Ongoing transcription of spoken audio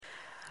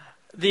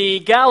The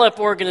Gallup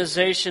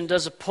organization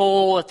does a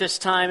poll at this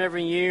time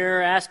every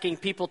year asking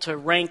people to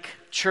rank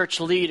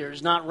church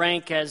leaders, not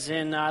rank as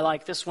in I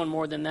like this one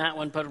more than that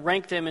one, but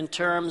rank them in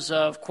terms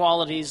of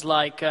qualities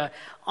like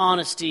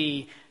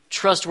honesty,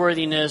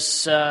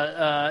 trustworthiness,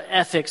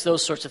 ethics,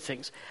 those sorts of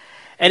things.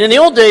 And in the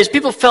old days,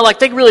 people felt like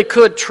they really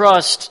could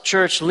trust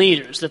church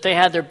leaders, that they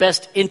had their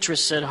best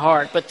interests at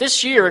heart. But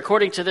this year,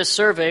 according to this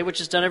survey,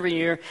 which is done every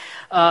year,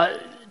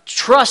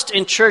 trust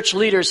in church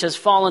leaders has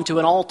fallen to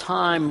an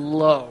all-time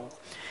low.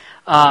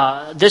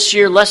 This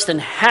year, less than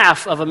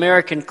half of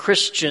American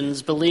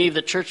Christians believe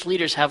that church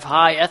leaders have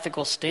high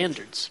ethical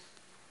standards.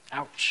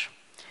 Ouch.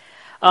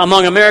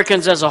 Among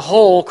Americans as a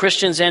whole,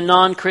 Christians and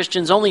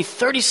non-Christians, only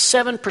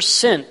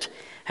 37%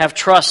 have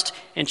trust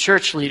in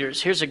church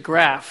leaders. Here's a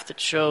graph that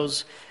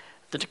shows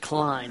the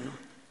decline.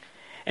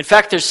 In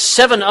fact, there's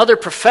 7 other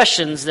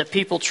professions that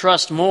people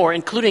trust more,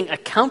 including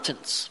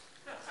accountants.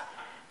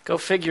 Go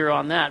figure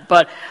on that.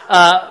 But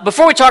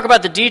before we talk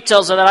about the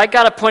details of that, I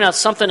got to point out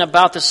something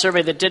about this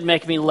survey that did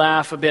make me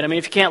laugh a bit. I mean,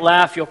 if you can't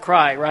laugh, you'll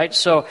cry, right?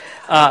 So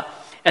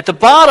at the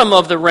bottom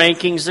of the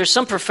rankings, there's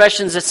some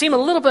professions that seem a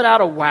little bit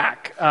out of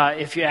whack,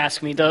 if you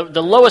ask me.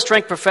 The lowest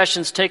ranked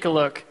professions, take a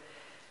look.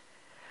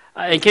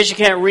 In case you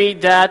can't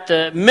read that,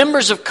 the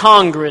members of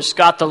Congress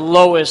got the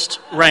lowest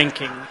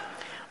ranking.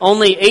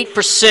 Only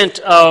 8%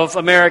 of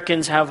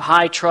Americans have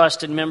high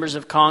trust in members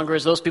of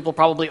Congress. Those people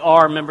probably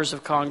are members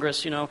of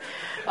Congress, you know.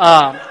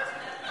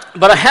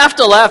 But I have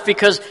to laugh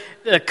because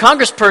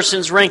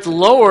congresspersons ranked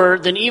lower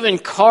than even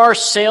car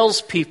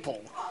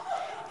salespeople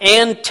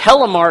and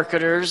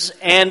telemarketers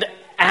and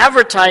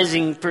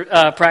advertising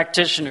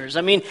practitioners.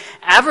 I mean,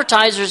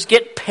 advertisers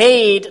get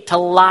paid to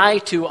lie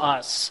to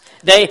us.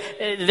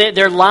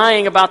 They're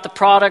lying about the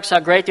products, how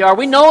great they are.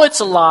 We know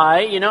it's a lie,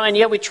 you know, and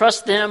yet we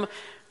trust them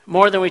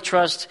more than we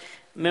trust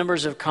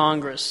members of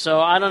Congress.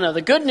 So I don't know.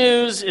 The good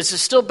news is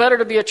it's still better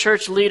to be a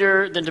church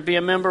leader than to be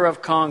a member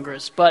of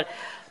Congress. But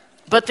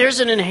there's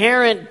an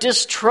inherent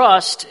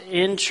distrust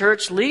in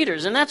church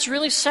leaders, and that's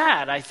really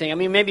sad, I think. I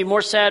mean, maybe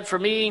more sad for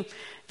me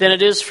than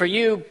it is for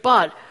you,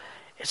 but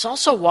it's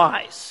also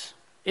wise.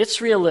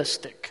 It's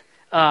realistic.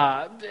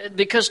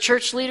 Because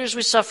church leaders,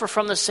 we suffer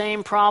from the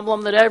same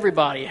problem that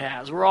everybody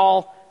has. We're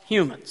all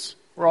humans.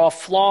 We're all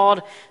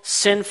flawed,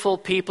 sinful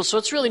people. So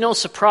it's really no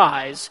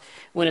surprise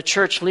when a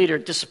church leader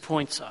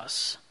disappoints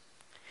us.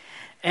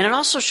 And it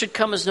also should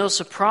come as no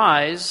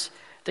surprise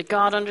that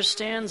God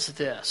understands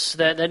this,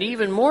 that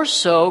even more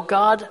so,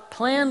 God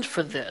planned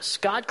for this.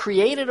 God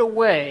created a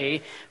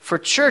way for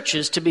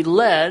churches to be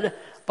led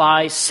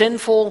by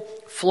sinful,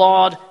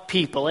 flawed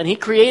people, and He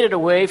created a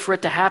way for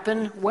it to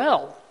happen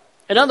well.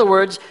 In other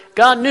words,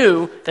 God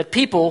knew that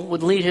people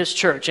would lead His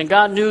church, and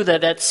God knew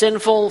that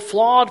sinful,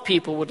 flawed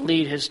people would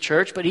lead His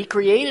church, but He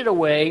created a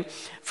way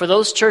for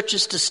those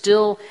churches to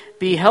still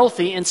be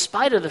healthy in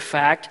spite of the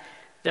fact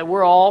that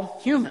we're all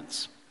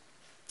humans.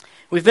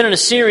 We've been in a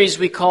series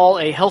we call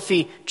A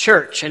Healthy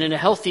Church, and in a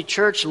healthy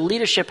church,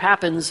 leadership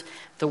happens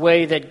the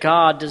way that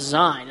God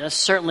designed. That's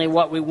certainly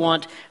what we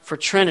want for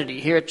Trinity.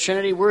 Here at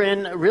Trinity, we're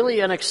in really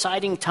an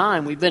exciting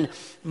time. We've been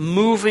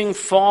moving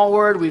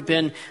forward. We've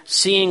been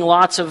seeing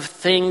lots of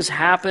things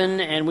happen,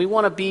 and we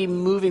want to be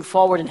moving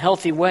forward in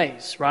healthy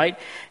ways, right?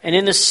 And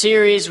in this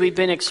series, we've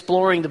been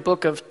exploring the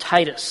book of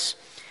Titus.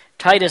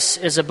 Titus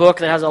is a book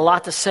that has a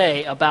lot to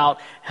say about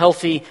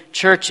healthy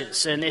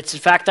churches. And in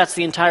fact, that's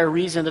the entire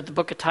reason that the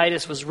book of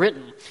Titus was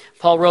written.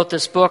 Paul wrote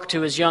this book to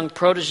his young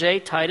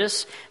protege,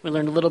 Titus. We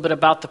learned a little bit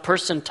about the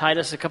person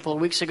Titus a couple of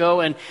weeks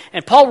ago. And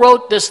Paul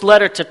wrote this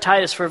letter to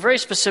Titus for a very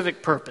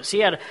specific purpose. He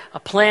had a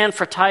plan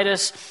for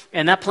Titus,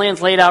 and that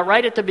plan's laid out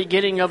right at the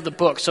beginning of the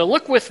book. So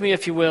look with me,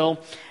 if you will,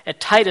 at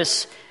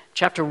Titus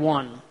chapter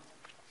 1.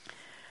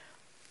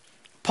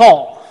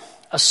 Paul,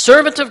 a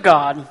servant of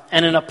God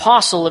and an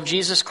apostle of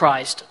Jesus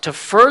Christ, to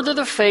further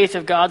the faith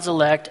of God's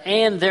elect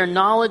and their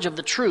knowledge of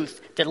the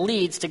truth that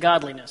leads to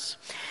godliness,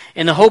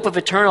 in the hope of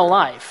eternal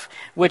life,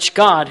 which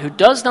God, who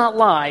does not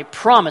lie,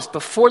 promised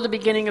before the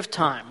beginning of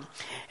time,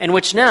 and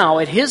which now,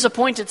 at His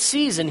appointed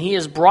season, He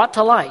has brought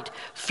to light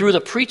through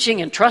the preaching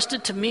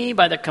entrusted to me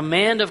by the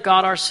command of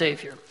God our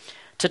Savior.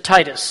 To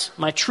Titus,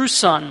 my true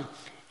son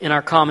in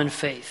our common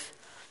faith.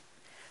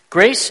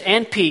 Grace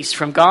and peace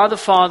from God the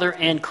Father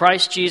and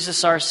Christ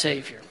Jesus our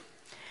Savior.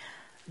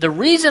 The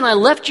reason I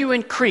left you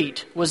in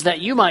Crete was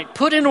that you might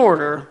put in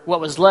order what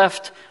was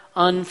left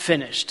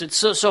unfinished. And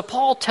so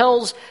Paul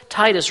tells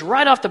Titus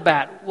right off the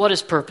bat what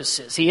his purpose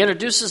is. He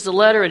introduces the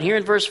letter, and here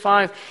in verse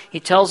 5, he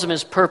tells him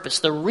his purpose.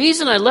 The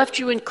reason I left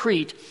you in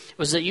Crete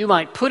was that you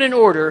might put in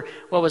order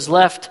what was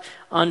left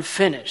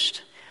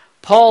unfinished.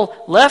 Paul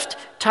left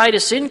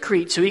Titus in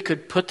Crete so he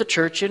could put the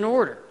church in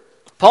order.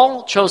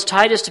 Paul chose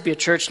Titus to be a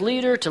church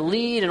leader, to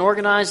lead and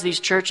organize these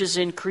churches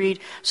in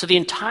Crete. So the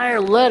entire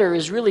letter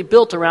is really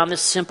built around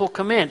this simple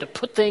command, to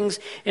put things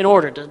in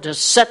order, to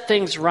set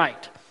things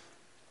right.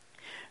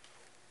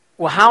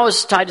 Well, how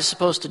is Titus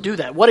supposed to do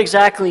that? What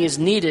exactly is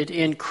needed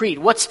in Crete?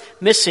 What's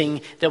missing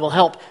that will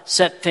help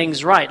set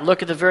things right?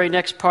 Look at the very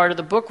next part of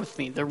the book with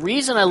me. The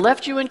reason I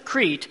left you in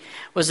Crete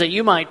was that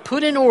you might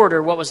put in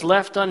order what was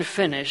left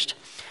unfinished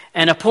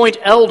and appoint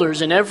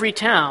elders in every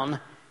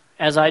town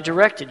as I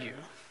directed you.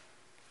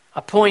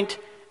 Appoint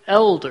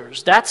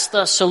elders. That's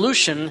the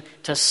solution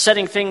to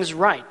setting things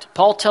right.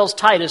 Paul tells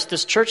Titus,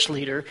 this church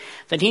leader,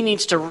 that he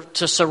needs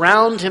to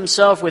surround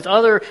himself with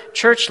other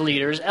church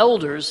leaders,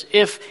 elders,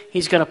 if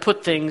he's going to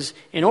put things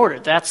in order.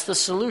 That's the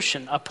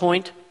solution.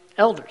 Appoint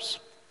elders.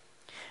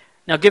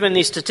 Now, given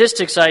these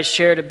statistics I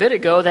shared a bit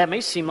ago, that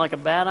may seem like a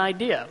bad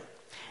idea.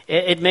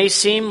 It may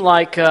seem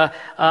like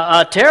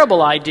a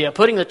terrible idea,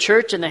 putting the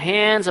church in the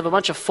hands of a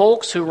bunch of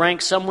folks who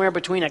rank somewhere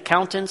between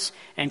accountants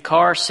and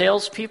car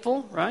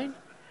salespeople, right?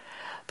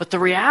 But the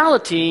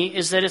reality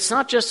is that it's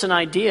not just an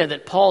idea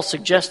that Paul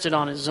suggested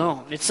on his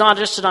own. It's not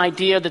just an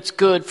idea that's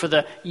good for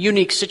the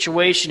unique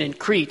situation in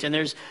Crete, and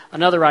there's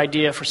another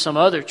idea for some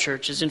other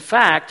churches. In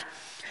fact,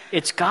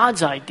 it's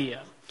God's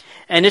idea.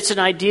 And it's an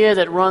idea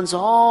that runs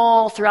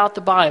all throughout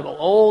the Bible,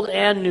 Old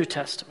and New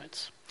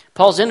Testaments.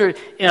 Paul's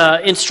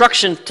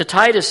instruction to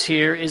Titus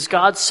here is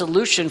God's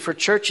solution for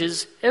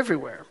churches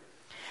everywhere.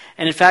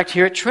 And in fact,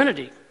 here at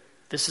Trinity,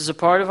 this is a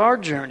part of our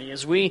journey.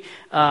 As we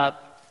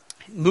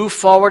move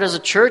forward as a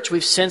church,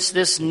 we've sensed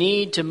this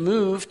need to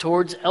move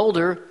towards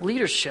elder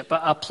leadership,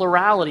 a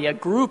plurality, a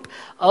group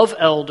of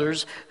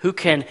elders who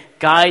can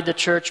guide the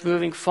church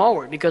moving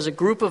forward. Because a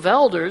group of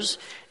elders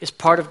is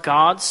part of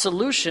God's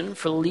solution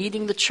for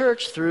leading the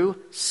church through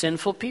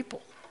sinful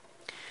people.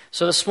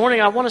 So this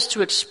morning I want us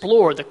to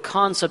explore the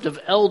concept of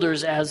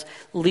elders as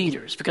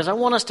leaders, because I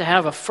want us to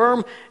have a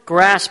firm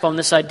grasp on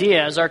this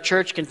idea as our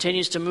church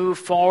continues to move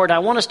forward. I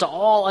want us to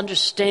all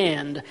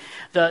understand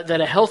that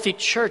a healthy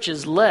church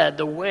is led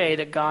the way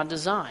that God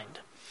designed.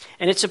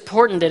 And it's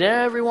important that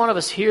every one of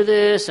us hear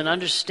this and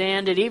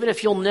understand it. Even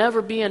if you'll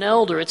never be an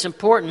elder, it's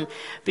important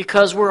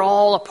because we're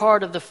all a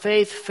part of the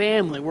faith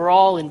family. We're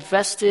all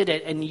invested,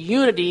 and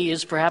unity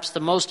is perhaps the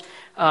most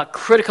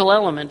critical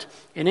element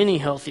in any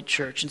healthy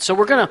church. And so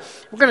we're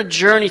gonna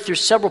journey through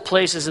several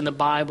places in the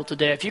Bible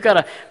today. If you've got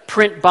a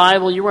print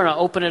Bible, you want to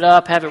open it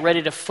up, have it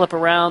ready to flip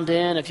around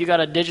in. If you've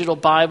got a digital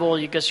Bible,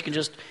 you guess you can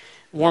just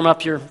warm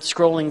up your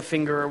scrolling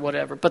finger or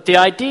whatever. But the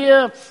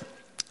idea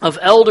of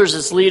elders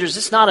as leaders,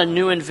 it's not a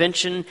new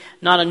invention,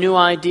 not a new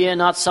idea,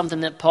 not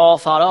something that Paul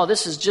thought, oh,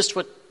 this is just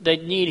what they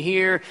need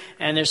here,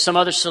 and there's some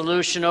other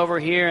solution over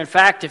here. In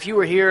fact, if you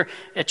were here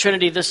at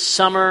Trinity this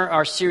summer,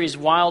 our series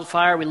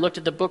Wildfire, we looked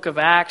at the book of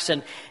Acts,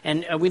 and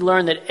we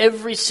learned that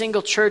every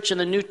single church in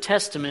the New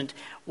Testament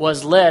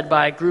was led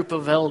by a group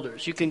of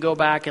elders. You can go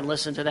back and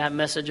listen to that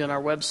message on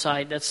our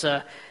website. That's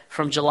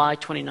from July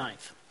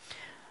 29th.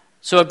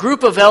 So a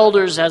group of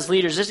elders as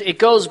leaders, it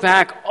goes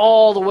back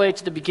all the way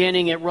to the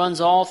beginning. It runs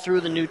all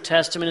through the New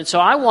Testament. And so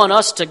I want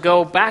us to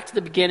go back to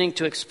the beginning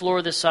to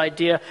explore this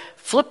idea.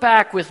 Flip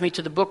back with me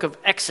to the book of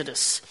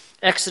Exodus.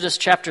 Exodus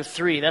chapter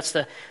 3. That's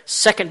the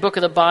second book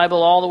of the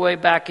Bible, all the way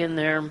back in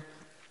there.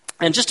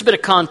 And just a bit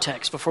of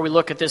context before we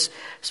look at this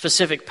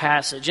specific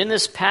passage. In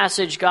this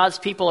passage, God's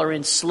people are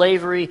in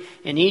slavery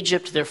in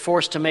Egypt. They're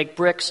forced to make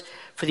bricks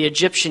for the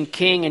Egyptian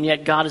king, and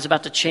yet God is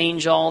about to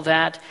change all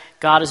that.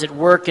 God is at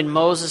work in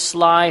Moses'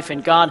 life,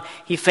 and God,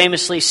 he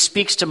famously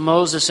speaks to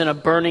Moses in a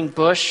burning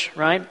bush,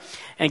 right?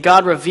 And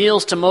God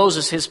reveals to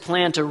Moses his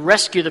plan to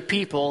rescue the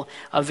people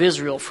of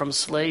Israel from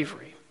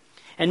slavery.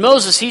 And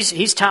Moses,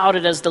 he's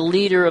touted as the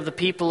leader of the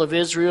people of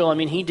Israel. I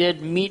mean, he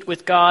did meet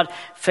with God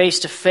face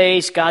to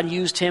face. God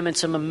used him in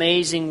some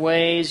amazing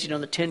ways,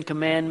 the 10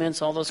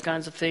 Commandments, all those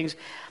kinds of things.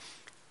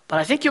 But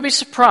I think you'll be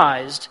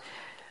surprised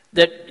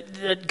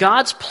that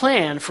God's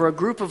plan for a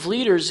group of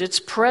leaders,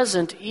 it's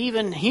present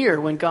even here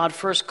when God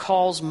first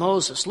calls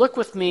Moses. Look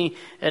with me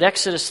at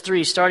Exodus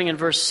 3, starting in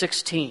verse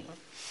 16.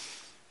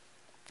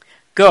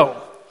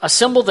 Go,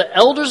 assemble the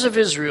elders of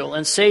Israel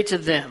and say to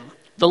them,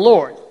 the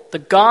Lord, the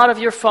God of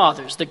your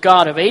fathers, the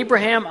God of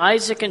Abraham,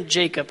 Isaac, and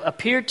Jacob,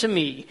 appeared to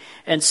me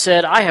and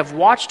said, I have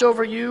watched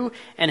over you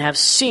and have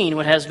seen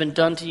what has been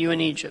done to you in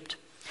Egypt.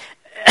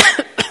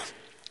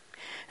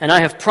 And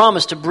I have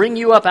promised to bring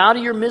you up out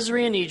of your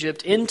misery in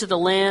Egypt into the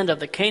land of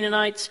the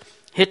Canaanites,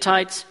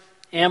 Hittites,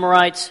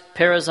 Amorites,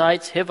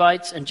 Perizzites,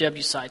 Hivites, and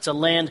Jebusites, a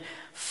land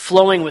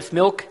flowing with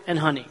milk and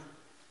honey.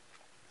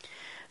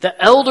 The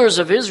elders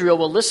of Israel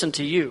will listen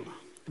to you.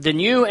 Then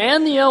you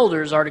and the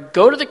elders are to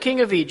go to the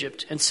king of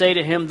Egypt and say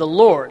to him, the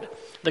Lord,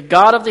 the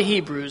God of the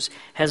Hebrews,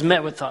 has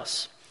met with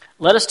us.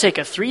 Let us take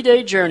a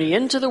 3-day journey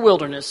into the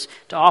wilderness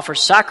to offer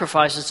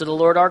sacrifices to the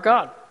Lord our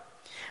God.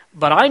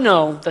 But I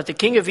know that the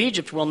king of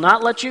Egypt will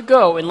not let you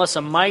go unless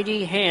a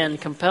mighty hand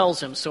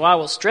compels him. So I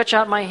will stretch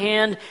out my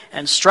hand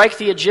and strike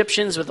the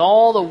Egyptians with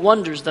all the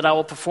wonders that I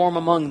will perform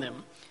among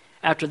them.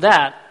 After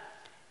that,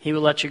 he will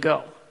let you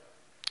go.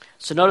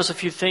 So notice a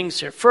few things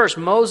here. First,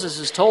 Moses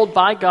is told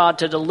by God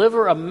to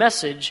deliver a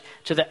message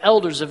to the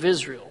elders of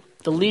Israel,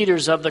 the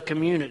leaders of the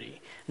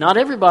community. Not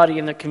everybody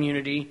in the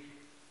community,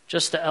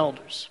 just the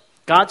elders.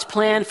 God's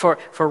plan for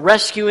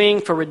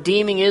rescuing, for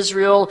redeeming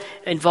Israel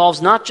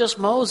involves not just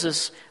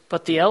Moses,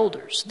 but the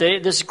elders,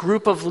 this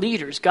group of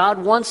leaders. God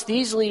wants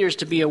these leaders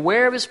to be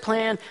aware of his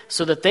plan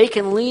so that they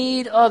can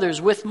lead others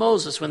with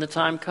Moses when the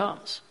time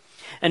comes.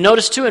 And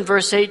notice too in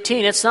verse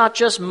 18, it's not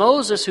just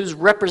Moses who's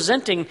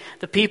representing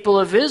the people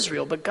of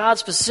Israel, but God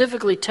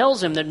specifically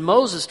tells him that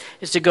Moses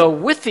is to go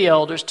with the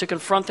elders to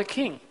confront the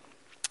king.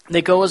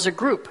 They go as a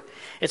group.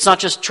 It's not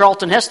just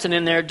Charlton Heston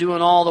in there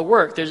doing all the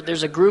work.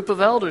 There's a group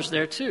of elders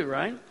there too,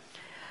 right?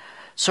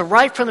 So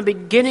right from the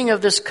beginning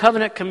of this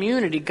covenant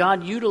community,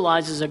 God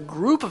utilizes a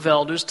group of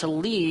elders to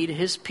lead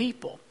his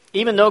people.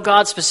 Even though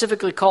God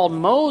specifically called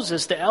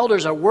Moses, the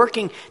elders are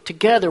working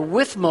together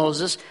with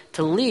Moses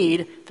to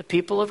lead the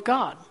people of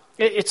God.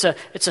 It's a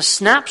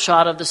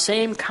snapshot of the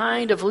same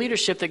kind of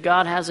leadership that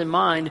God has in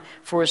mind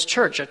for his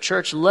church, a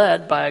church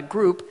led by a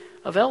group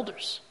of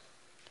elders.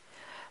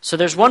 So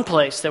there's one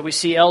place that we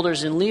see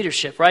elders in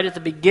leadership, right at the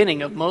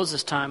beginning of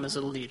Moses' time as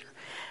a leader.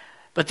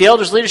 But the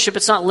elders' leadership,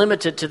 it's not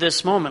limited to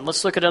this moment.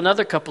 Let's look at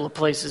another couple of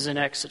places in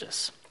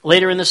Exodus.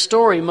 Later in the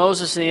story,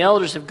 Moses and the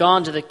elders have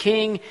gone to the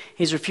king.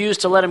 He's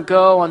refused to let him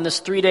go on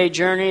this 3-day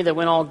journey that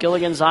went all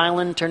Gilligan's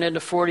Island, turned into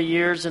 40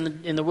 years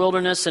in the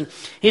wilderness. And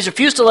he's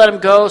refused to let him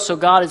go, so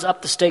God has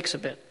upped the stakes a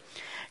bit.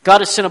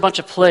 God has sent a bunch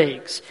of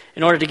plagues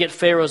in order to get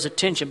Pharaoh's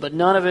attention, but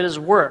none of it has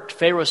worked.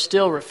 Pharaoh is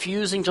still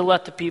refusing to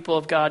let the people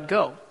of God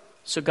go.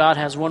 So God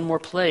has one more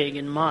plague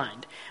in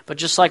mind. But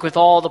just like with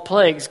all the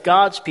plagues,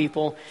 God's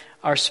people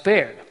are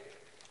spared.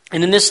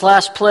 And in this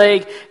last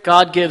plague,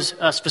 God gives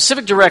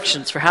specific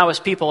directions for how his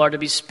people are to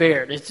be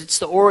spared. It's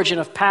the origin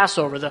of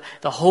Passover,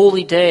 the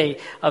holy day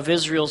of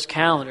Israel's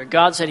calendar.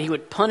 God said he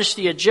would punish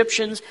the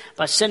Egyptians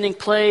by sending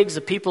plagues.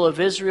 The people of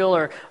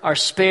Israel are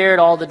spared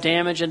all the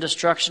damage and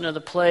destruction of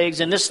the plagues.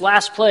 And this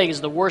last plague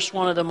is the worst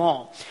one of them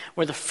all,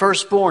 where the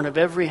firstborn of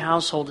every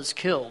household is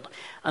killed,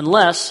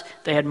 unless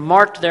they had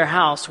marked their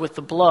house with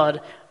the blood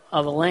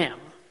of a lamb.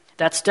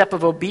 That step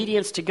of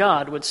obedience to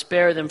God would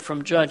spare them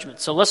from judgment.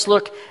 So let's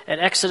look at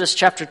Exodus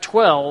chapter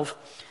 12,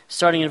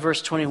 starting in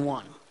verse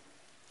 21.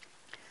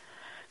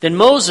 Then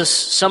Moses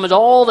summoned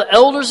all the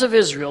elders of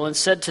Israel and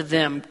said to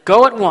them,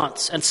 "Go at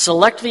once and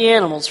select the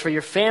animals for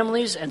your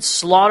families and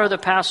slaughter the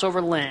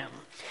Passover lamb.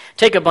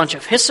 Take a bunch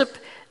of hyssop,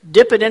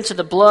 dip it into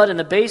the blood in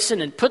the basin,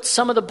 and put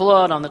some of the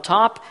blood on the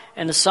top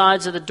and the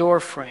sides of the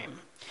door frame.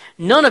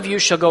 None of you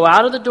shall go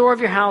out of the door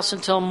of your house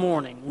until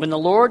morning. When the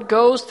Lord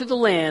goes through the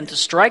land to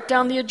strike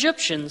down the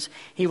Egyptians,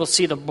 he will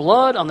see the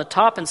blood on the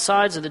top and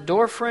sides of the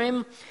door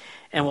frame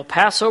and will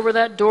pass over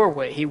that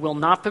doorway. He will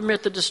not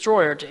permit the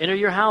destroyer to enter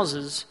your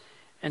houses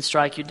and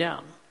strike you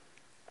down."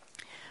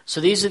 So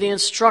these are the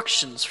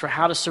instructions for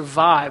how to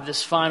survive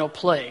this final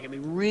plague. I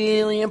mean,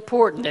 really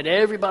important that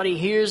everybody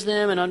hears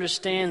them and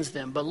understands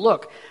them. But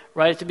look,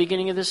 right at the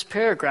beginning of this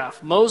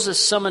paragraph, Moses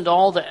summoned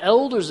all the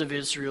elders of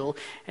Israel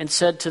and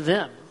said to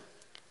them.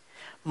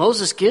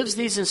 Moses gives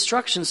these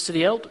instructions to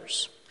the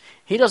elders.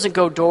 He doesn't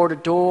go door to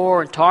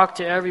door and talk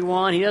to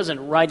everyone. He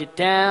doesn't write it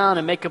down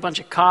and make a bunch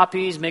of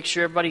copies, make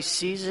sure everybody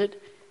sees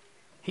it.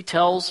 He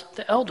tells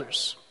the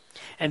elders.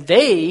 And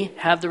they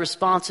have the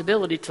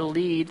responsibility to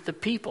lead the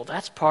people.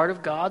 That's part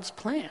of God's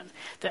plan.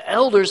 The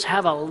elders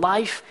have a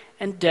life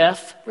and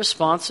death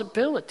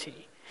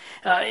responsibility.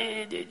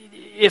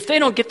 If they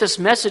don't get this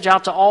message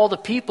out to all the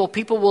people,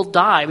 people will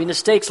die. I mean, the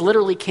stakes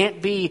literally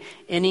can't be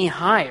any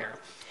higher.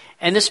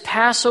 And this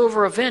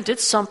Passover event,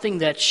 it's something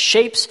that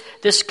shapes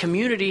this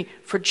community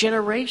for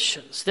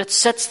generations, that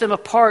sets them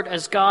apart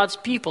as God's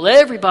people.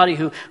 Everybody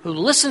who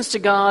listens to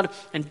God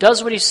and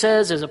does what he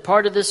says is a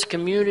part of this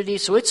community.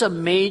 So it's a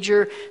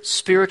major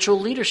spiritual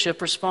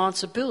leadership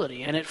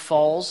responsibility, and it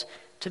falls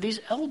to these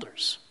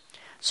elders.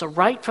 So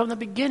right from the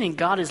beginning,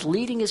 God is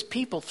leading his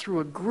people through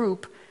a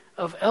group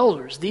of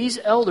elders. These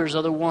elders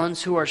are the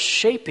ones who are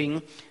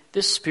shaping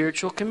this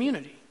spiritual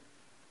community.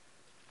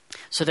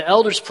 So the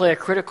elders play a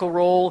critical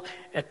role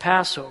at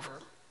Passover.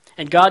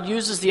 And God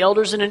uses the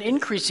elders in an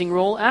increasing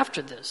role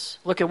after this.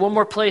 Look at one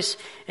more place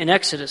in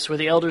Exodus where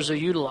the elders are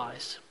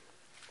utilized.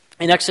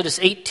 In Exodus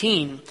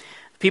 18,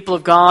 the people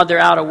of God, they're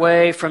out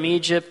away from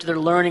Egypt. They're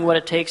learning what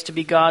it takes to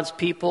be God's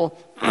people,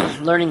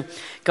 learning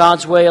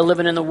God's way of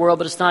living in the world,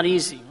 but it's not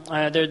easy.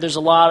 There's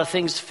a lot of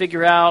things to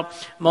figure out.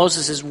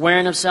 Moses is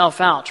wearing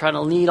himself out, trying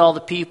to lead all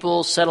the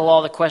people, settle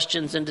all the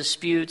questions and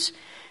disputes.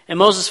 And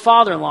Moses'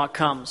 father-in-law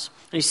comes.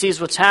 And he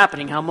sees what's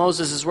happening, how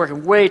Moses is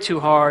working way too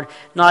hard,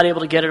 not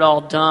able to get it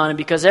all done. And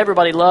because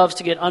everybody loves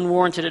to get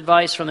unwarranted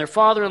advice from their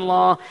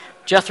father-in-law,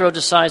 Jethro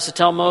decides to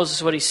tell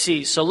Moses what he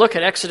sees. So look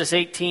at Exodus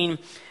 18,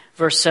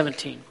 verse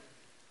 17.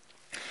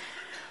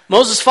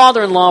 Moses'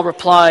 father-in-law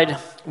replied,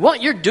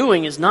 "What you're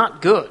doing is not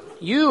good.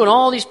 You and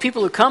all these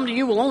people who come to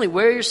you will only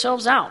wear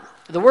yourselves out.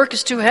 The work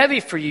is too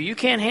heavy for you. You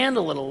can't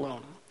handle it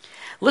alone.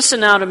 Listen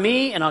now to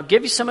me, and I'll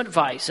give you some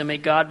advice, and may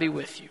God be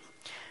with you.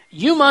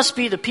 You must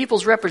be the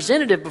people's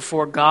representative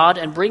before God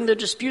and bring their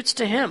disputes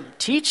to him.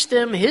 Teach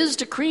them his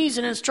decrees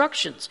and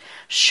instructions.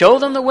 Show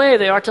them the way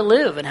they are to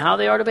live and how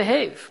they are to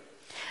behave.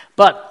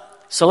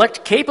 But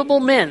Select capable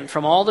men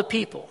from all the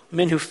people,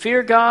 men who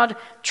fear God,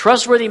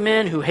 trustworthy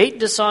men who hate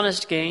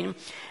dishonest gain,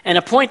 and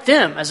appoint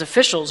them as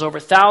officials over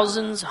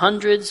thousands,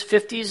 hundreds,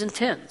 fifties, and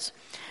tens.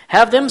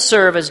 Have them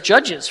serve as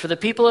judges for the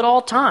people at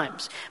all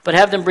times, but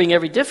have them bring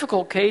every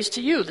difficult case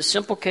to you. The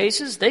simple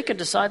cases, they can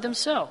decide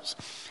themselves.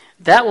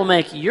 That will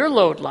make your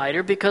load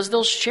lighter because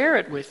they'll share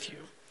it with you.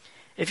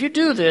 If you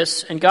do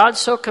this, and God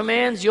so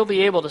commands, you'll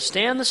be able to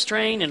stand the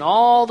strain, and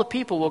all the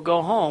people will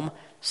go home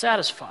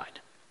satisfied.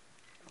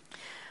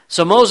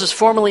 So Moses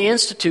formally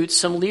institutes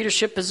some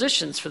leadership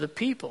positions for the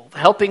people,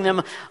 helping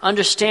them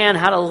understand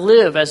how to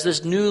live as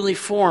this newly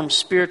formed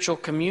spiritual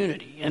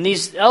community. And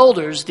these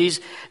elders, these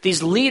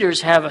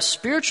leaders have a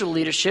spiritual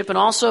leadership and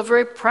also a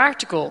very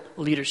practical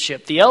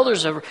leadership. The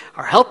elders are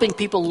helping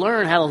people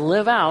learn how to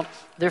live out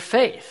their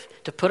faith,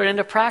 to put it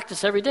into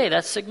practice every day.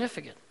 That's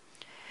significant.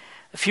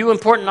 A few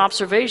important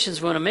observations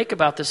we want to make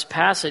about this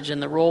passage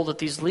and the role that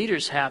these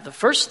leaders have. The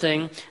first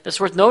thing that's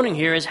worth noting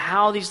here is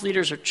how these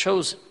leaders are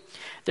chosen.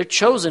 They're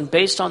chosen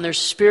based on their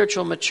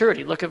spiritual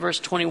maturity. Look at verse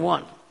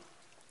 21.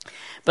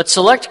 But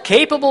select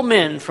capable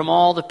men from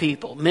all the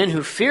people, men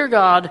who fear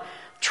God,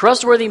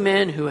 trustworthy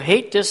men who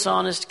hate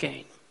dishonest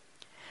gain.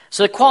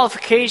 So the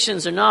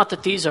qualifications are not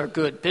that these are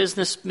good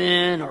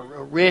businessmen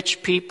or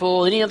rich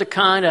people, any other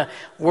kind of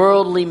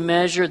worldly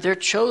measure. They're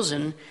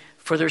chosen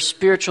for their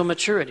spiritual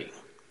maturity.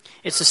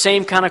 It's the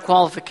same kind of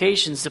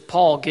qualifications that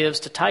Paul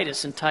gives to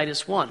Titus in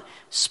Titus 1,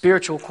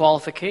 spiritual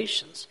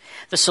qualifications.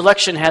 The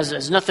selection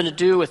has nothing to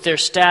do with their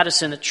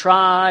status in the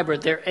tribe or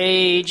their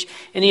age,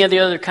 any of the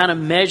other kind of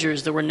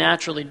measures that we're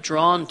naturally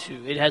drawn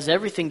to. It has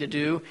everything to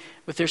do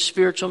with their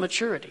spiritual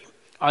maturity.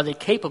 Are they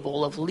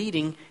capable of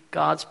leading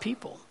God's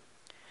people?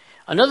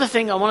 Another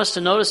thing I want us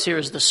to notice here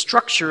is the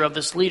structure of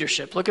this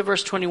leadership. Look at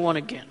verse 21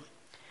 again.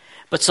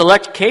 But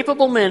select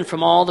capable men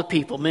from all the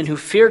people, men who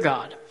fear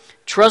God,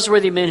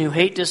 trustworthy men who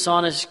hate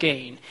dishonest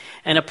gain,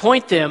 and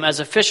appoint them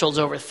as officials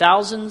over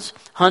thousands,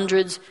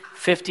 hundreds,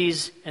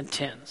 fifties, and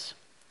tens.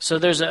 So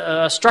there's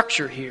a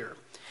structure here.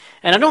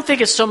 And I don't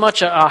think it's so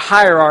much a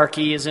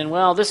hierarchy as in,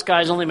 well, this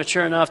guy's only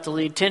mature enough to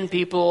lead 10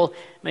 people.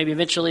 Maybe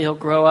eventually he'll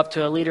grow up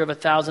to a leader of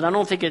 1,000. I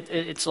don't think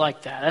it's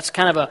like that. That's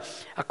kind of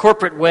a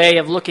corporate way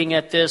of looking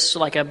at this,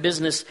 like a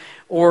business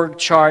org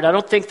chart. I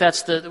don't think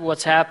that's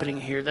what's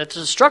happening here. That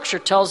the structure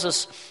tells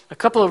us a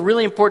couple of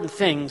really important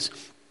things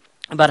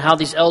about how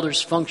these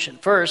elders function.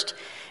 First,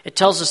 it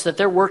tells us that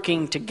they're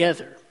working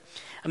together.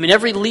 I mean,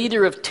 every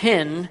leader of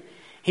 10,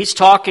 he's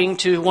talking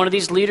to one of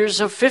these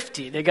leaders of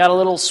 50. They got a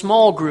little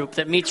small group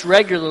that meets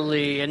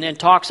regularly and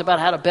talks about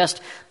how to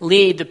best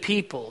lead the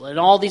people. And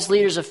all these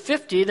leaders of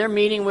 50, they're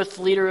meeting with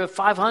the leader of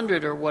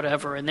 500 or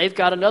whatever, and they've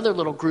got another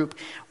little group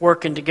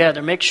working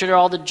together. Make sure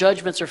all the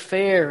judgments are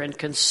fair and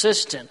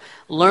consistent,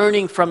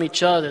 learning from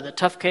each other. The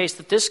tough case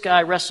that this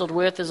guy wrestled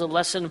with is a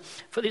lesson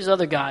for these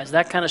other guys,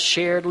 that kind of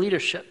shared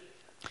leadership.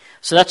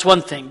 So that's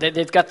one thing.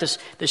 They've got this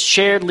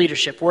shared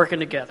leadership working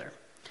together.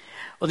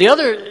 Well, the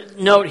other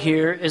note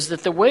here is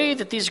that the way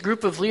that these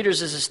group of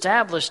leaders is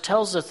established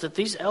tells us that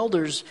these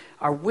elders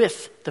are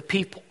with the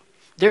people.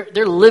 They're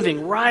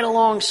living right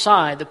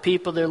alongside the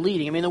people they're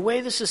leading. I mean, the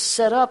way this is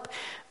set up,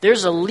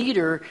 there's a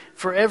leader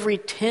for every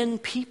 10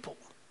 people.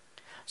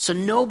 So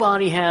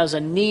nobody has a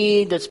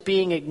need that's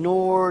being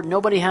ignored.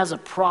 Nobody has a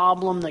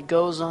problem that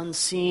goes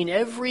unseen.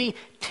 Every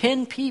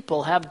 10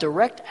 people have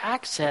direct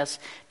access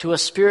to a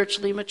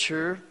spiritually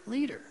mature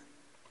leader.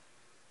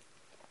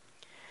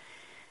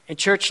 In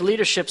church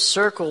leadership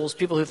circles,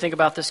 people who think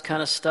about this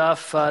kind of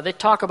stuff, they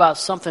talk about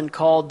something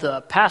called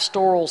the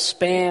pastoral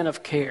span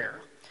of care.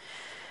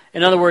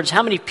 In other words,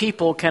 how many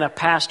people can a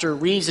pastor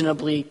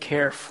reasonably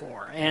care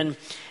for? And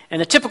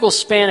the typical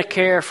span of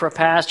care for a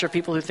pastor,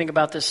 people who think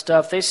about this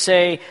stuff, they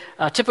say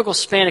a typical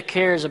span of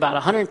care is about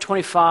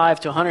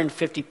 125 to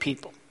 150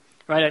 people.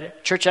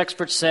 Right? Church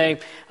experts say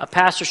a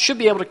pastor should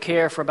be able to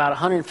care for about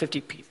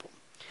 150 people.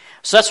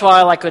 So that's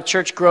why, like, a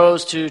church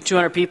grows to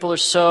 200 people or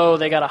so,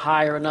 they got to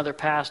hire another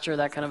pastor,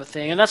 that kind of a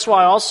thing. And that's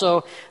why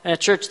also in a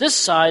church this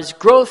size,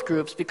 growth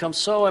groups become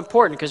so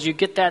important, because you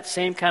get that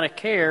same kind of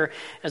care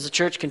as the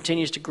church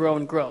continues to grow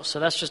and grow. So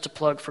that's just a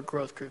plug for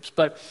growth groups.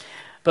 But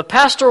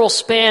pastoral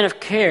span of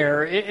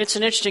care, it's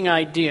an interesting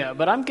idea.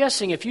 But I'm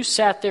guessing if you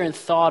sat there and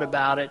thought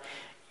about it,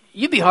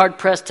 you'd be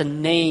hard-pressed to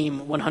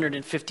name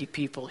 150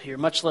 people here,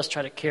 much less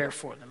try to care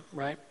for them,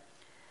 right?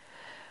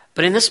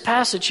 But in this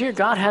passage here,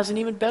 God has an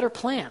even better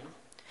plan.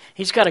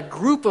 He's got a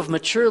group of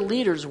mature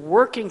leaders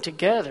working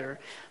together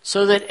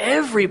so that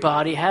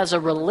everybody has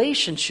a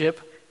relationship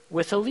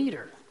with a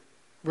leader.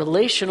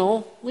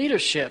 Relational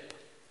leadership.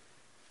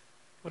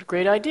 What a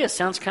great idea.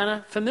 Sounds kind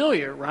of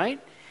familiar,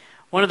 right?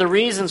 One of the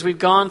reasons we've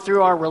gone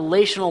through our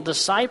relational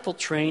disciple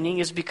training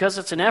is because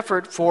it's an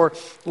effort for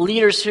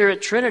leaders here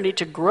at Trinity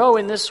to grow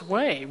in this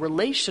way,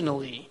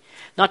 relationally.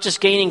 Not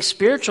just gaining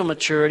spiritual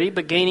maturity,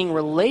 but gaining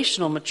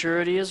relational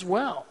maturity as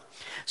well.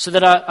 So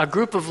that a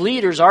group of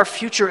leaders, our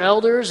future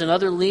elders and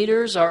other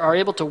leaders, are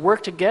able to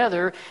work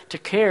together to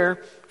care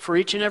for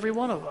each and every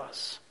one of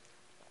us.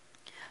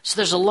 So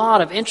there's a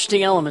lot of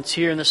interesting elements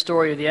here in the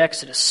story of the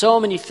Exodus. So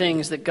many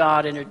things that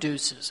God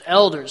introduces.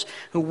 Elders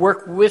who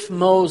work with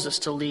Moses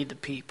to lead the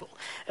people.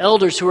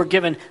 Elders who are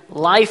given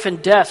life and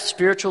death,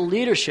 spiritual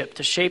leadership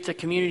to shape the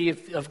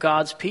community of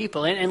God's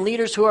people. And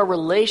leaders who are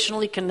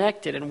relationally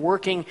connected and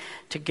working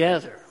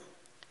together.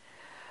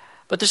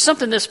 But there's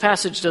something this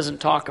passage doesn't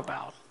talk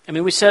about. I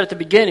mean, we said at the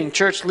beginning,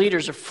 church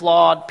leaders are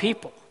flawed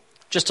people.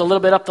 Just a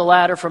little bit up the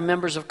ladder from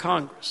members of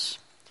Congress.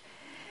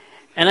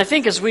 And I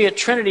think as we at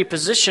Trinity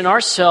position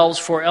ourselves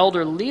for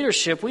elder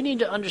leadership, we need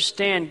to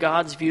understand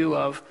God's view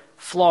of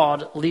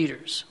flawed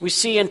leaders. We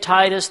see in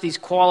Titus these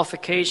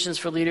qualifications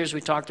for leaders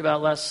we talked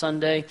about last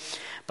Sunday.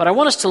 But I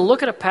want us to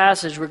look at a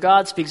passage where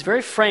God speaks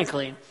very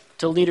frankly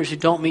to leaders who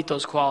don't meet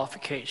those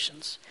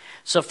qualifications.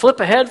 So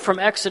flip ahead from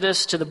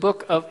Exodus to the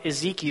book of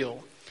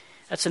Ezekiel.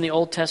 That's in the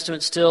Old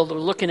Testament still. We're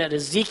looking at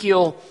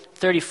Ezekiel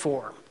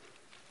 34.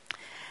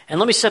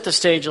 And let me set the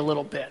stage a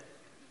little bit.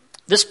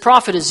 This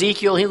prophet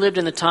Ezekiel, he lived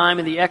in the time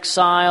of the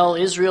exile.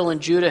 Israel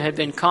and Judah had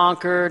been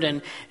conquered,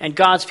 and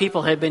God's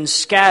people had been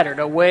scattered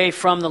away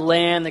from the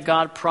land that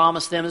God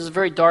promised them. It was a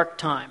very dark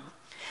time.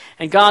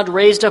 And God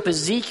raised up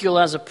Ezekiel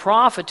as a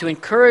prophet to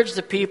encourage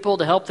the people,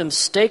 to help them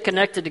stay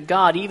connected to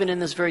God even in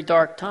this very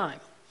dark time.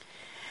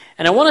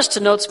 And I want us to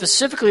note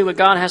specifically what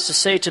God has to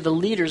say to the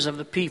leaders of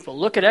the people.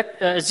 Look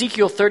at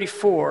Ezekiel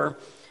 34,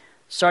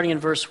 starting in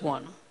verse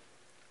 1.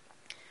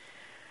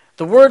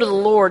 The word of the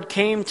Lord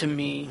came to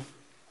me,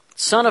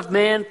 Son of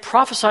man,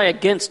 prophesy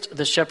against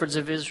the shepherds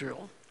of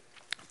Israel.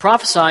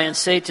 Prophesy and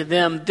say to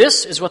them,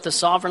 this is what the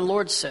sovereign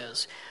Lord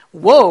says.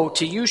 Woe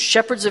to you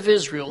shepherds of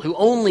Israel, who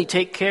only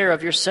take care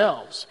of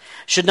yourselves.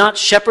 Should not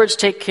shepherds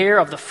take care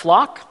of the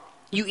flock?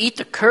 You eat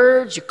the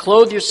curds, you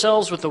clothe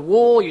yourselves with the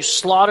wool, you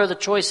slaughter the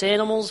choice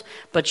animals,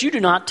 but you do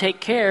not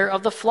take care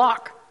of the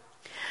flock.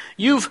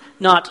 You've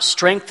not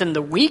strengthened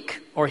the weak,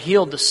 or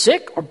healed the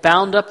sick, or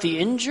bound up the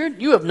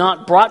injured. You have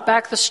not brought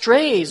back the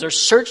strays, or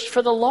searched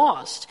for the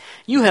lost.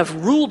 You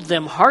have ruled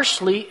them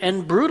harshly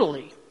and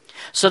brutally.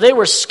 So they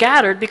were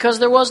scattered because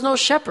there was no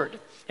shepherd.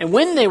 And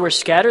when they were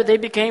scattered, they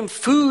became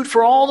food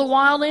for all the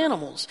wild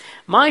animals.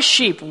 My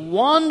sheep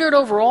wandered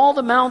over all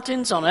the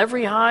mountains on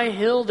every high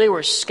hill. They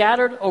were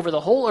scattered over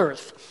the whole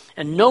earth,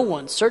 and no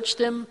one searched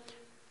them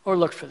or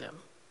looked for them.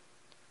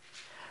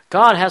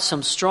 God has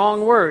some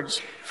strong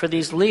words for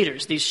these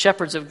leaders, these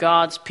shepherds of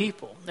God's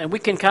people. And we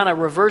can kind of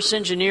reverse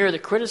engineer the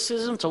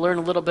criticism to learn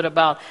a little bit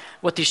about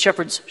what these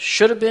shepherds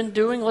should have been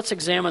doing. Let's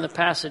examine the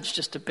passage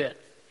just a bit.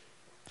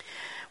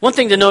 One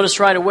thing to notice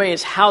right away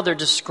is how they're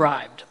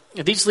described.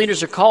 These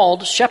leaders are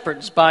called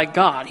shepherds by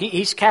God.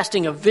 He's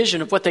casting a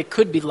vision of what they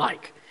could be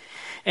like.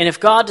 And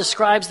if God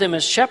describes them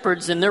as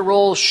shepherds, then their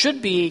role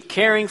should be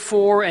caring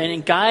for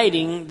and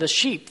guiding the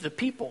sheep, the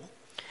people.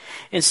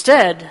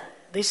 Instead,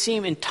 they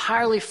seem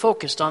entirely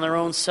focused on their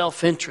own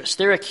self-interest.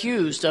 They're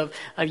accused of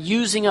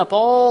using up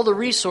all the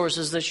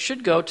resources that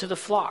should go to the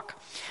flock.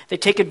 They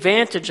take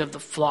advantage of the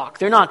flock.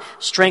 They're not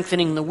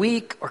strengthening the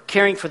weak or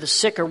caring for the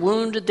sick or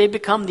wounded. They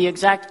become the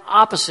exact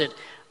opposite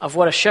of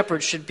what a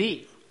shepherd should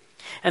be.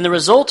 And the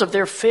result of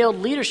their failed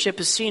leadership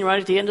is seen right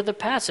at the end of the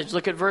passage.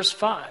 Look at verse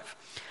 5.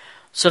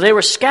 So they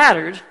were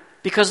scattered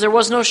because there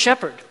was no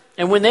shepherd.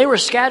 And when they were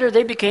scattered,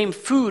 they became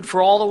food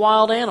for all the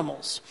wild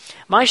animals.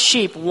 My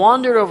sheep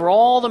wandered over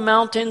all the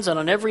mountains and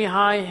on every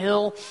high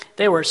hill.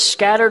 They were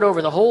scattered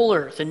over the whole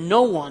earth, and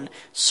no one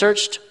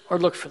searched or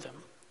looked for them.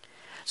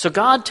 So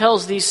God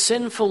tells these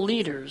sinful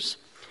leaders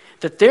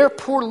that their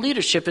poor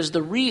leadership is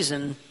the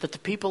reason that the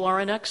people are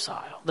in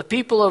exile. The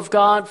people of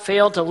God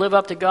failed to live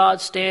up to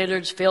God's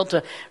standards, failed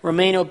to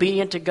remain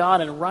obedient to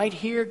God, and right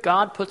here,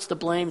 God puts the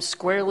blame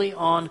squarely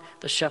on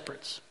the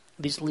shepherds,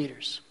 these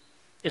leaders.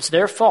 It's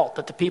their fault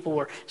that the people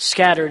were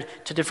scattered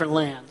to different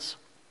lands.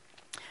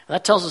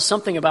 That tells us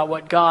something about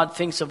what God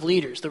thinks of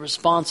leaders, the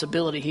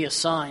responsibility he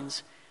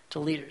assigns to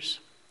leaders.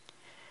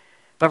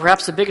 But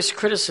perhaps the biggest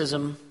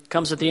criticism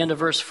comes at the end of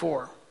verse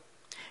 4.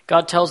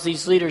 God tells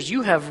these leaders,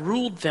 you have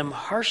ruled them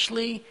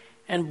harshly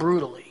and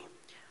brutally.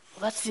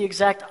 Well, that's the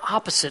exact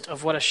opposite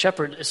of what a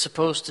shepherd is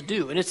supposed to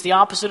do. And it's the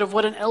opposite of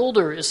what an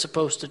elder is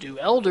supposed to do.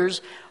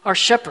 Elders are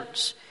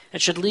shepherds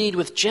and should lead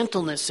with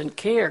gentleness and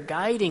care,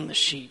 guiding the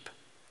sheep.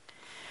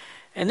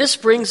 And this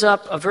brings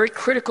up a very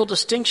critical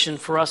distinction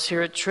for us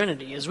here at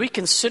Trinity. As we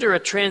consider a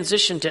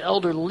transition to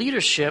elder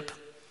leadership,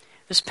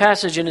 this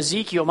passage in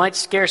Ezekiel might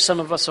scare some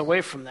of us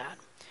away from that.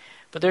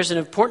 But there's an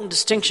important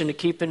distinction to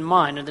keep in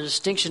mind, and the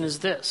distinction is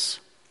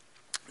this.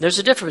 There's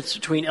a difference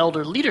between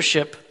elder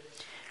leadership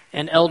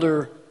and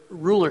elder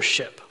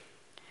rulership.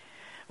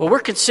 What we're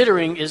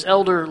considering is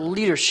elder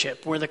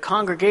leadership, where the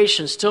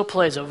congregation still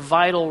plays a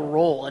vital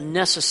role, a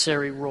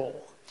necessary role.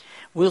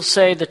 We'll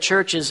say the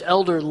church is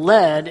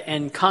elder-led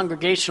and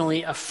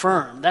congregationally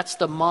affirmed. That's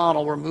the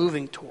model we're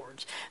moving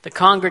towards. The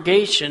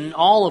congregation,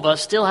 all of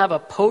us, still have a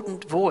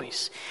potent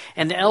voice.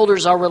 And the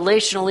elders are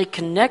relationally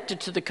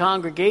connected to the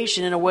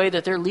congregation in a way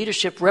that their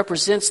leadership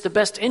represents the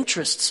best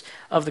interests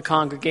of the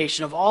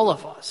congregation, of all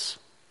of us.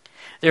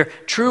 They're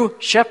true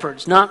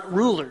shepherds, not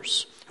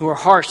rulers, who are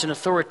harsh and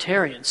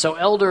authoritarian. So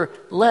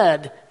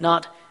elder-led,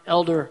 not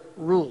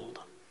elder-ruled.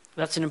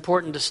 That's an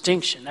important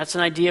distinction. That's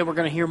an idea we're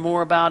going to hear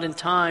more about in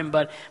time,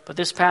 but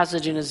this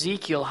passage in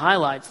Ezekiel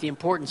highlights the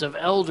importance of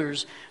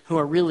elders who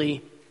are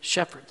really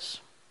shepherds.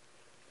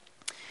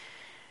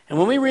 And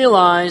when we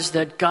realize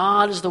that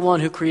God is the one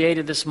who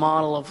created this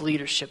model of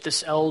leadership,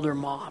 this elder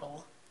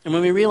model, and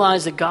when we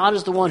realize that God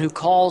is the one who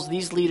calls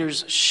these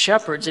leaders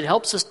shepherds, it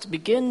helps us to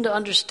begin to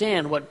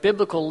understand what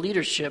biblical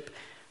leadership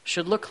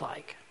should look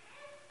like.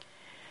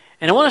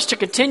 And I want us to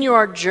continue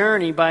our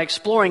journey by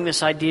exploring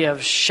this idea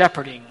of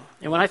shepherding.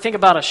 And when I think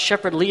about a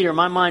shepherd leader,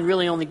 my mind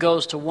really only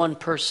goes to one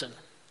person,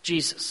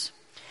 Jesus.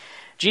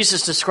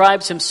 Jesus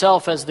describes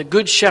himself as the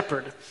good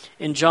shepherd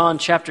in John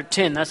chapter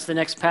 10. That's the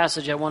next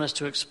passage I want us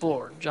to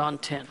explore, John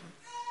 10.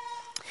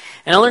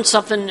 And I learned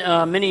something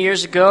many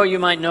years ago. You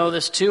might know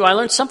this too. I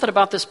learned something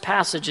about this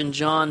passage in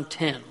John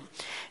 10.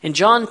 In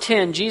John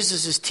 10,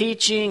 Jesus is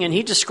teaching, and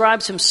he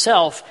describes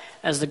himself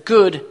as the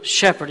good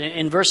shepherd.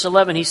 In verse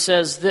 11, he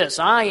says this,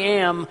 "I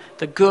am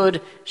the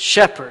good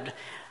shepherd.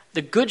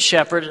 The good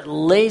shepherd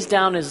lays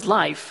down his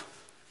life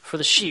for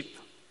the sheep."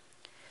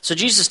 So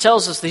Jesus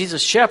tells us that he's a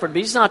shepherd, but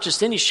he's not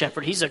just any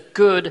shepherd. He's a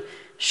good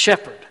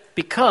shepherd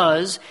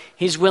because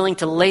he's willing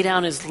to lay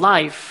down his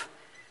life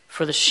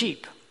for the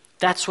sheep.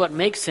 That's what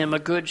makes him a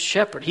good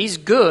shepherd. He's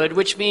good,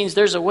 which means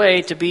there's a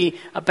way to be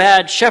a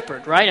bad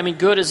shepherd, right? I mean,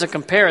 good is a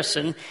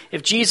comparison.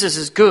 If Jesus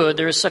is good,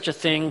 there is such a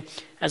thing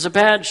as a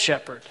bad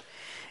shepherd.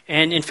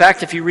 And in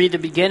fact, if you read the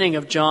beginning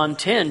of John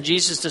 10,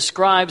 Jesus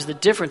describes the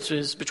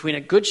differences between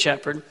a good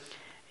shepherd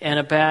and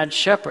a bad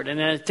shepherd.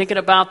 And thinking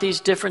about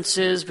these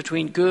differences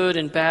between good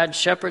and bad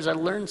shepherds, I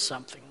learned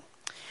something.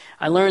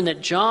 I learned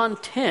that John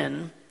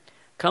 10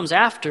 comes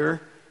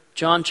after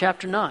John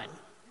chapter 9.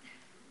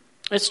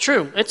 It's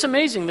true. It's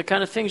amazing the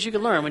kind of things you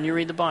can learn when you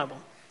read the Bible.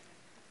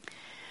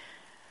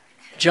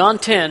 John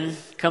 10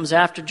 comes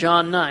after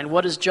John 9.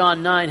 What does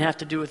John 9 have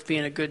to do with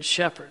being a good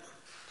shepherd?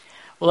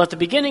 Well, at the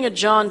beginning of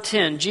John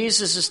 10,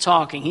 Jesus is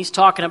talking. He's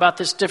talking about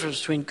this difference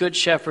between good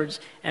shepherds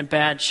and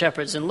bad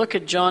shepherds. And look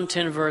at John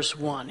 10, verse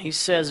 1. He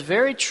says,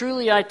 "Very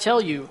truly I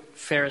tell you,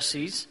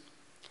 Pharisees."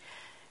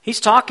 He's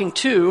talking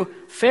to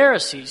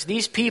Pharisees,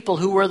 these people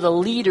who were the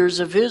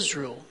leaders of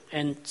Israel.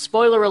 And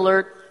spoiler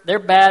alert, they're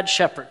bad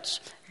shepherds.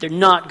 They're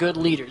not good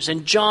leaders.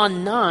 And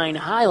John 9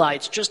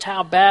 highlights just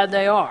how bad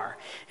they are.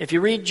 If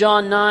you read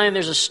John 9,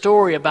 there's a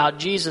story about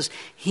Jesus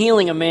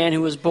healing a man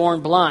who was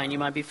born blind. You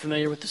might be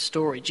familiar with the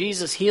story.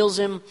 Jesus heals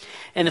him,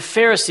 and the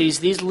Pharisees,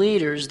 these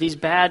leaders, these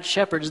bad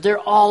shepherds, they're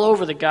all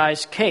over the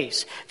guy's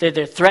case.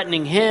 They're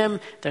threatening him.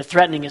 They're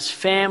threatening his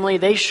family.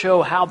 They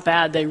show how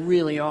bad they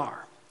really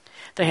are.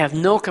 They have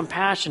no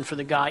compassion for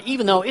the guy,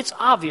 even though it's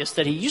obvious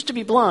that he used to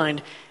be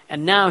blind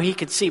and now he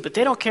could see. But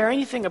they don't care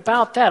anything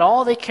about that.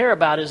 All they care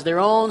about is their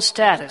own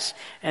status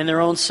and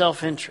their own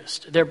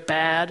self-interest. They're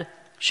bad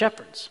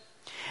shepherds.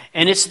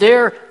 And it's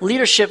their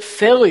leadership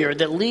failure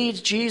that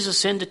leads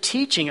Jesus into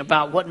teaching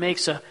about what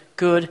makes a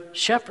good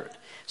shepherd.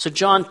 So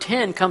John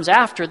 10 comes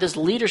after this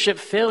leadership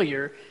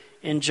failure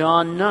in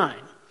John 9.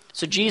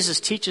 So Jesus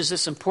teaches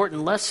this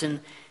important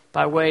lesson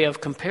by way of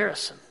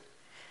comparison.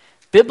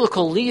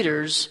 Biblical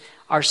leaders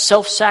are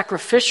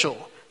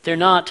self-sacrificial. They're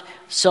not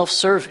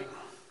self-serving.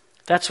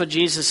 That's what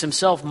Jesus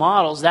himself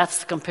models. That's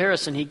the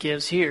comparison he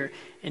gives here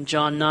in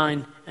John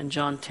 9 and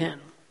John 10.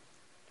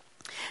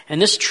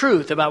 And this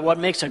truth about what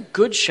makes a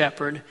good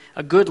shepherd,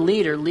 a good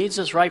leader, leads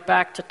us right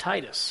back to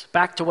Titus,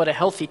 back to what a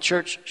healthy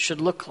church should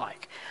look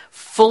like,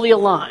 fully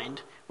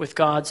aligned with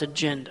God's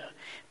agenda.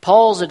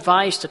 Paul's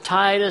advice to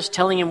Titus,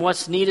 telling him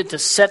what's needed to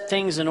set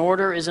things in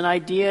order, is an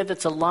idea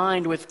that's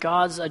aligned with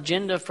God's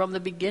agenda from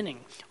the beginning,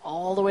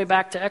 all the way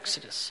back to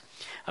Exodus.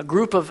 A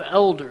group of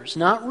elders,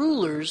 not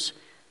rulers,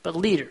 but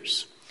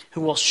leaders,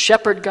 who will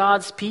shepherd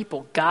God's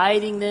people,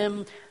 guiding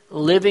them,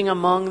 living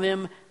among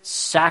them,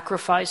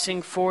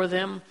 sacrificing for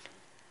them.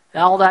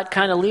 All that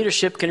kind of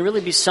leadership can really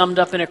be summed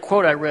up in a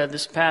quote I read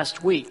this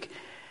past week.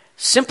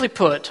 Simply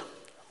put,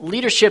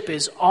 leadership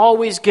is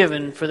always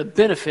given for the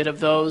benefit of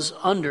those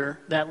under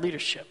that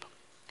leadership.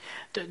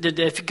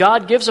 If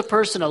God gives a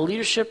person a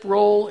leadership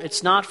role,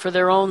 it's not for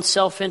their own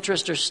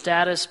self-interest or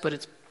status, but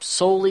it's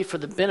solely for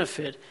the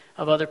benefit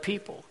of other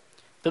people.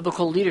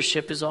 Biblical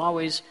leadership is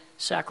always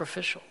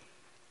sacrificial.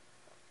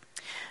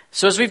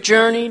 So as we've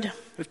journeyed,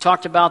 we've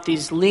talked about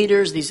these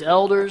leaders, these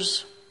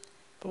elders,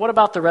 but what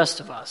about the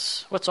rest of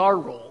us? What's our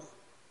role?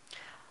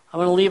 I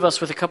want to leave us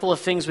with a couple of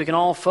things we can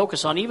all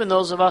focus on, even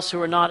those of us who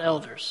are not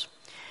elders.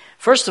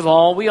 First of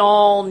all, we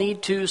all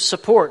need to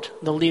support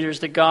the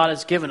leaders that God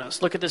has given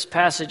us. Look at this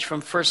passage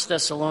from 1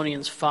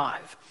 Thessalonians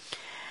 5.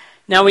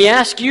 Now we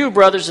ask you,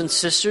 brothers and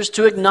sisters,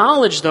 to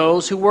acknowledge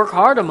those who work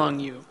hard among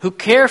you, who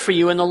care for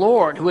you in the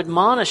Lord, who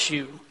admonish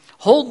you.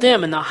 Hold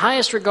them in the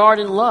highest regard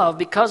and love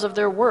because of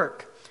their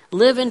work.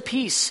 Live in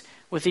peace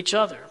with each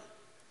other.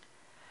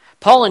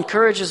 Paul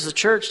encourages the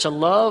church to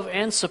love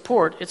and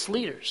support its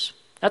leaders.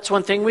 That's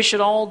one thing we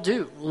should all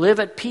do. Live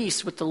at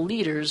peace with the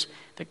leaders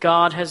that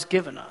God has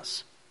given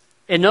us.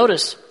 And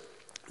notice,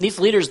 these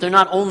leaders, they're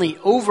not only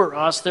over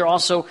us, they're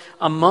also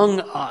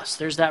among us.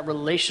 There's that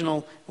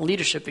relational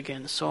leadership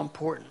again that's so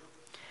important.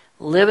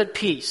 Live at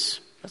peace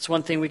That's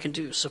one thing we can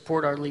do,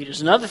 support our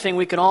leaders. Another thing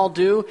we can all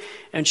do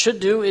and should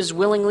do is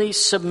willingly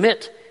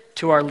submit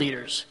to our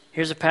leaders.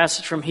 Here's a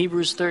passage from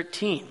Hebrews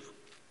 13.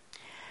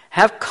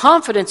 Have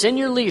confidence in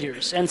your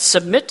leaders and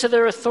submit to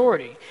their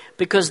authority,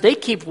 because they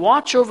keep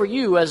watch over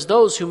you as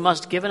those who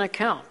must give an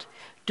account.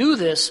 Do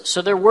this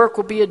so their work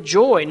will be a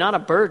joy, not a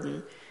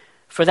burden,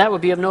 for that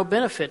would be of no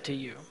benefit to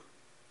you.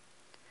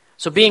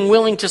 So being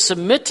willing to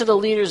submit to the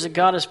leaders that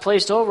God has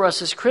placed over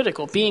us is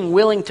critical. Being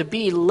willing to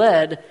be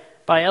led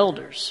by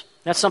elders.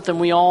 That's something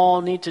we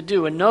all need to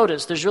do. And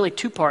notice, there's really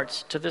two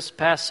parts to this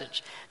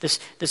passage.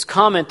 This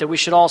comment that we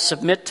should all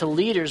submit to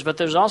leaders, but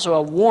there's also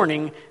a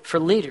warning for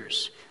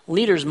leaders.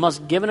 Leaders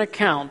must give an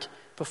account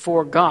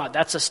before God.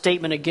 That's a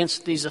statement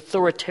against these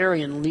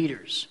authoritarian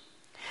leaders.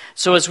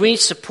 So as we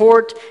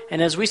support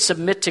and as we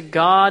submit to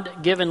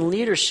God-given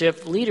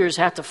leadership, leaders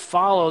have to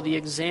follow the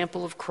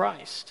example of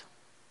Christ.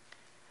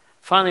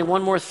 Finally,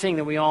 one more thing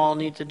that we all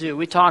need to do.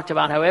 We talked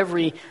about how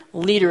every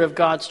leader of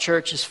God's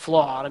church is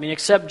flawed. I mean,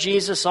 except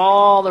Jesus,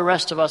 all the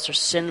rest of us are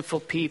sinful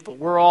people.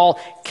 We're all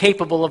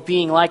capable of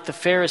being like the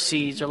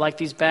Pharisees or like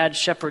these bad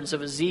shepherds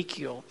of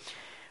Ezekiel,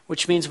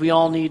 which means we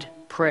all need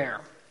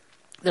prayer.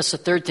 That's the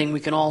third thing we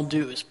can all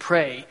do, is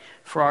pray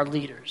for our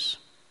leaders.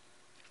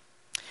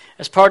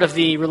 As part of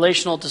the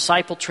relational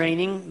disciple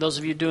training, those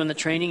of you doing the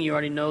training, you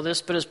already know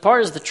this, but as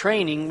part of the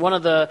training, one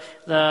of the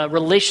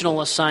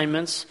relational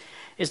assignments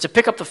is to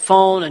pick up the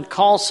phone and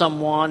call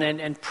someone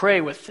and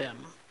pray with them.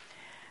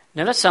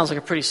 Now that sounds like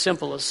a pretty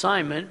simple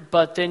assignment,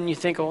 but then you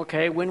think,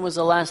 okay, when was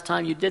the last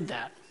time you did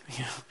that?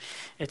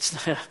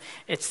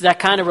 It's that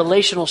kind of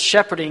relational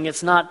shepherding.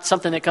 It's not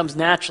something that comes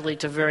naturally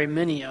to very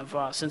many of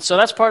us. And so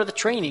that's part of the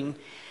training.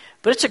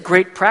 But it's a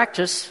great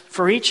practice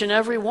for each and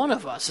every one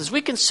of us. As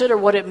we consider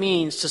what it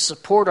means to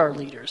support our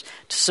leaders,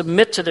 to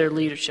submit to their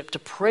leadership, to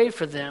pray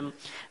for them,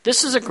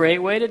 this is a great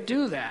way to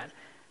do that.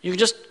 You can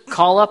just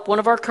call up one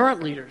of our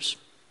current leaders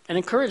and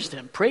encourage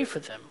them, pray for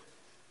them.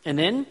 And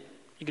then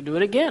you can do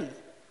it again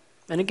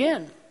and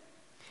again.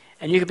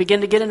 And you can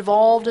begin to get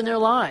involved in their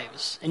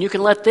lives. And you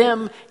can let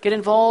them get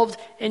involved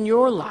in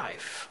your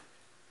life.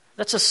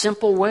 That's a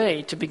simple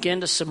way to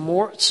begin to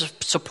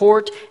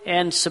support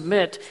and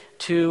submit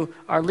to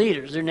our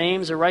leaders. Their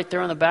names are right there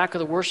on the back of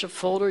the worship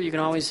folder. You can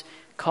always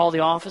call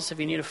the office if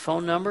you need a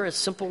phone number. It's a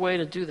simple way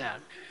to do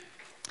that.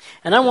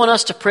 And I want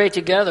us to pray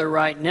together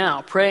right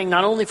now, praying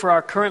not only for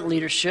our current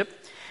leadership,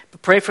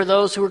 but pray for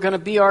those who are going to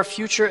be our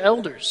future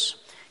elders.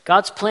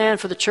 God's plan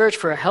for the church,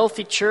 for a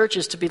healthy church,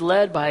 is to be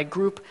led by a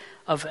group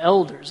of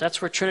elders.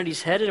 That's where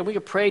Trinity's headed, and we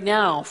can pray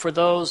now for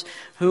those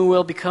who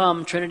will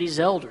become Trinity's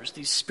elders,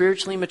 these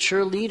spiritually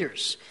mature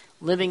leaders,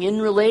 living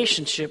in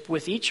relationship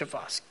with each of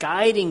us,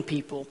 guiding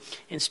people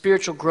in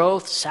spiritual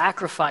growth,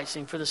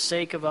 sacrificing for the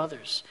sake of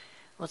others.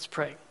 Let's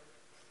pray.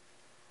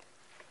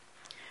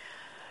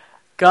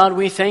 God,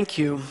 we thank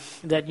you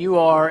that you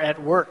are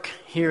at work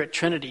here at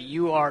Trinity.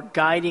 You are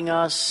guiding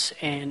us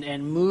and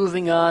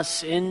moving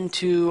us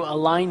into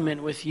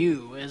alignment with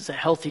you as a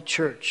healthy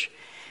church.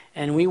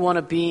 And we want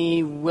to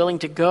be willing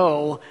to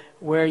go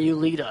where you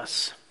lead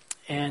us.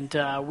 And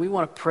we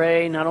want to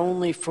pray not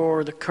only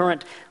for the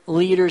current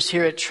leaders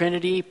here at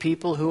Trinity,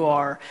 people who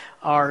are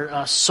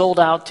sold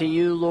out to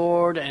you,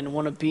 Lord, and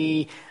want to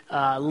be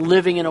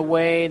living in a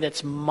way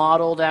that's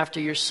modeled after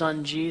your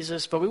Son,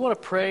 Jesus, but we want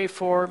to pray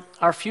for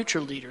our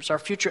future leaders, our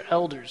future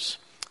elders.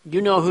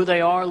 You know who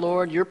they are,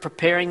 Lord. You're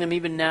preparing them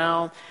even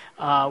now,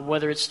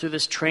 whether it's through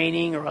this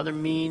training or other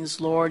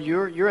means, Lord.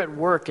 You're at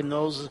work in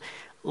those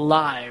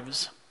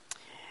lives.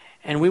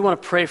 And we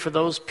want to pray for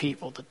those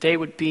people, that they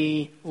would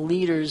be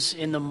leaders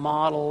in the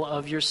model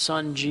of your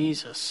Son,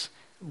 Jesus,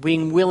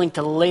 being willing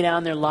to lay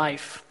down their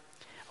life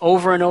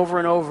over and over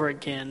and over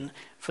again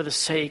for the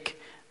sake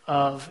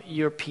of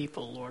your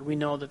people, Lord. We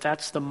know that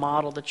that's the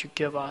model that you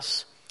give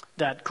us,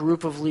 that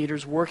group of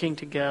leaders working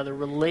together,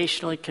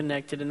 relationally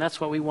connected, and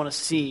that's what we want to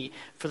see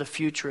for the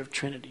future of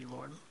Trinity,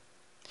 Lord.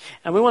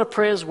 And we want to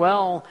pray as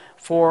well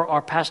for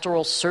our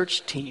pastoral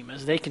search team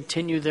as they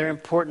continue their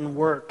important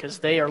work, as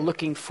they are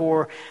looking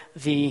for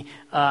the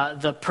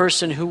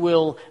person who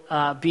will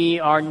be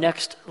our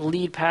next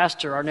lead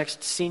pastor, our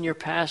next senior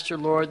pastor,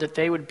 Lord, that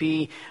they would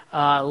be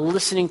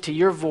listening to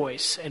your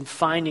voice and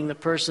finding the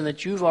person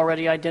that you've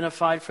already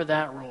identified for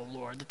that role,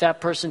 Lord, that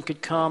person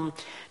could come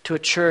to a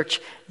church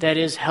that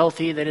is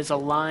healthy, that is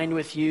aligned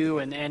with you,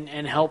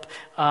 and help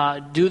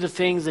do the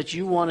things that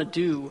you want to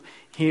do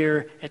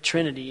here at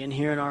Trinity and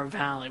here in our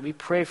valley. We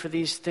pray for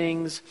these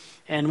things,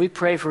 and we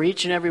pray for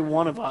each and every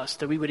one of us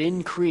that we would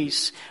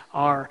increase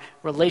our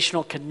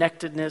relational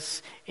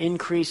connectedness,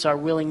 increase our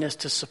willingness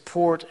to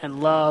support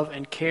and love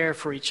and care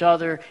for each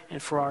other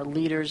and for our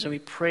leaders. And we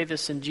pray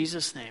this in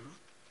Jesus' name.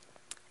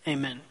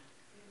 Amen.